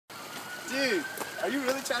Dude, are you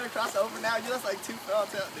really trying to cross over now? You look like 2 fell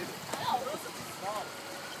tail, dude. No, those are too small.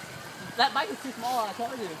 That bike is too small, I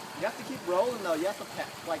told you. You have to keep rolling though. You have to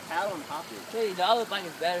like paddle on top of it. Hey, the other bike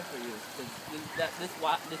is better for you.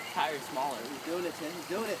 This tire is smaller. He's doing it, Tim. He's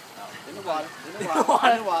doing it. Oh. In the water. In the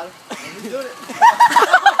water. In the water. He's doing it.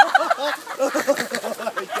 Oh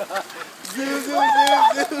my god. Zoom, zoom,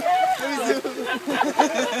 zoom, zoom.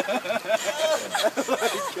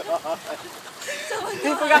 Oh my god. He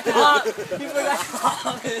forgot to hop. He forgot to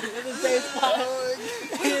hop in the same spot.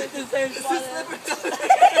 In the same spot.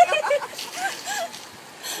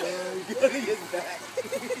 Good, he gets back.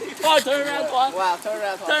 Oh, turn around, Twan. Wow, turn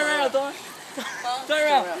around, Twan. Turn around, Twan. Turn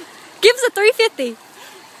around. Give us a 350.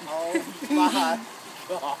 Oh my god.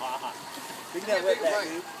 Look at that whip back,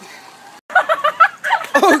 dude.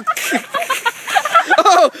 Okay.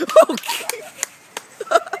 Oh, okay.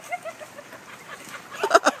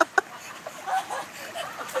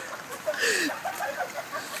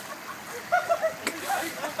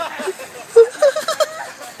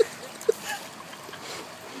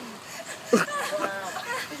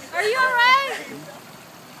 Are you alright?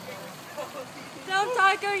 Don't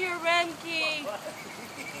taco your Remke.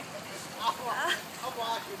 I'm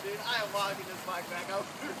walking, dude. I am walking this bike back over.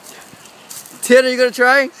 Ted, are you gonna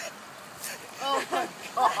try? Oh my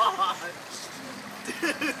god.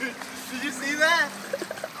 Dude, did you see that?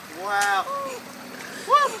 Wow.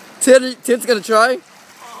 Ted's gonna try.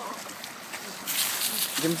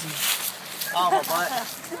 Give him some. Oh, my butt.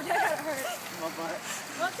 That hurt. My butt.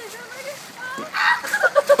 What's it doing, lady?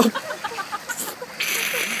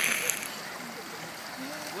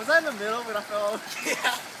 Was I in the middle when I fell over?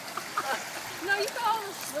 Yeah. No, you fell in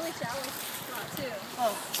a really shallow spot too.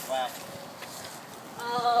 Oh, wow.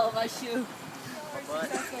 Oh, my shoe.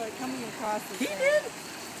 Successfully coming across this He thing. did?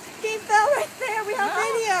 He fell right there. We have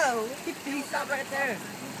video. He stopped right there.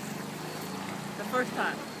 The first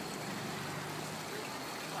time.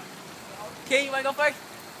 Okay, you wanna go first?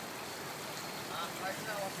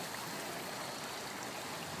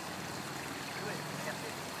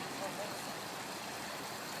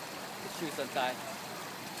 The shoe's untied.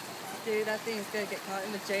 Dude, that thing's gonna get caught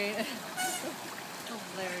in the chain.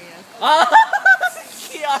 Hilarious. Oh!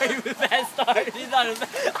 He already a bad start. He's not a bad,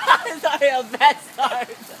 he's already a bad start.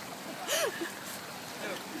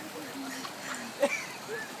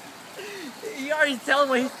 You already tell him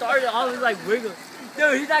when he started, I was like wiggling.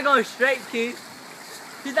 Dude, he's not going straight, Keith.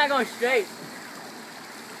 He's not going straight.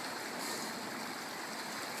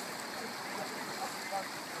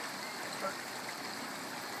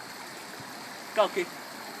 Go, Keith.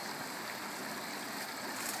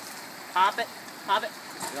 Hop it. Hop it.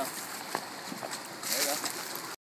 Go.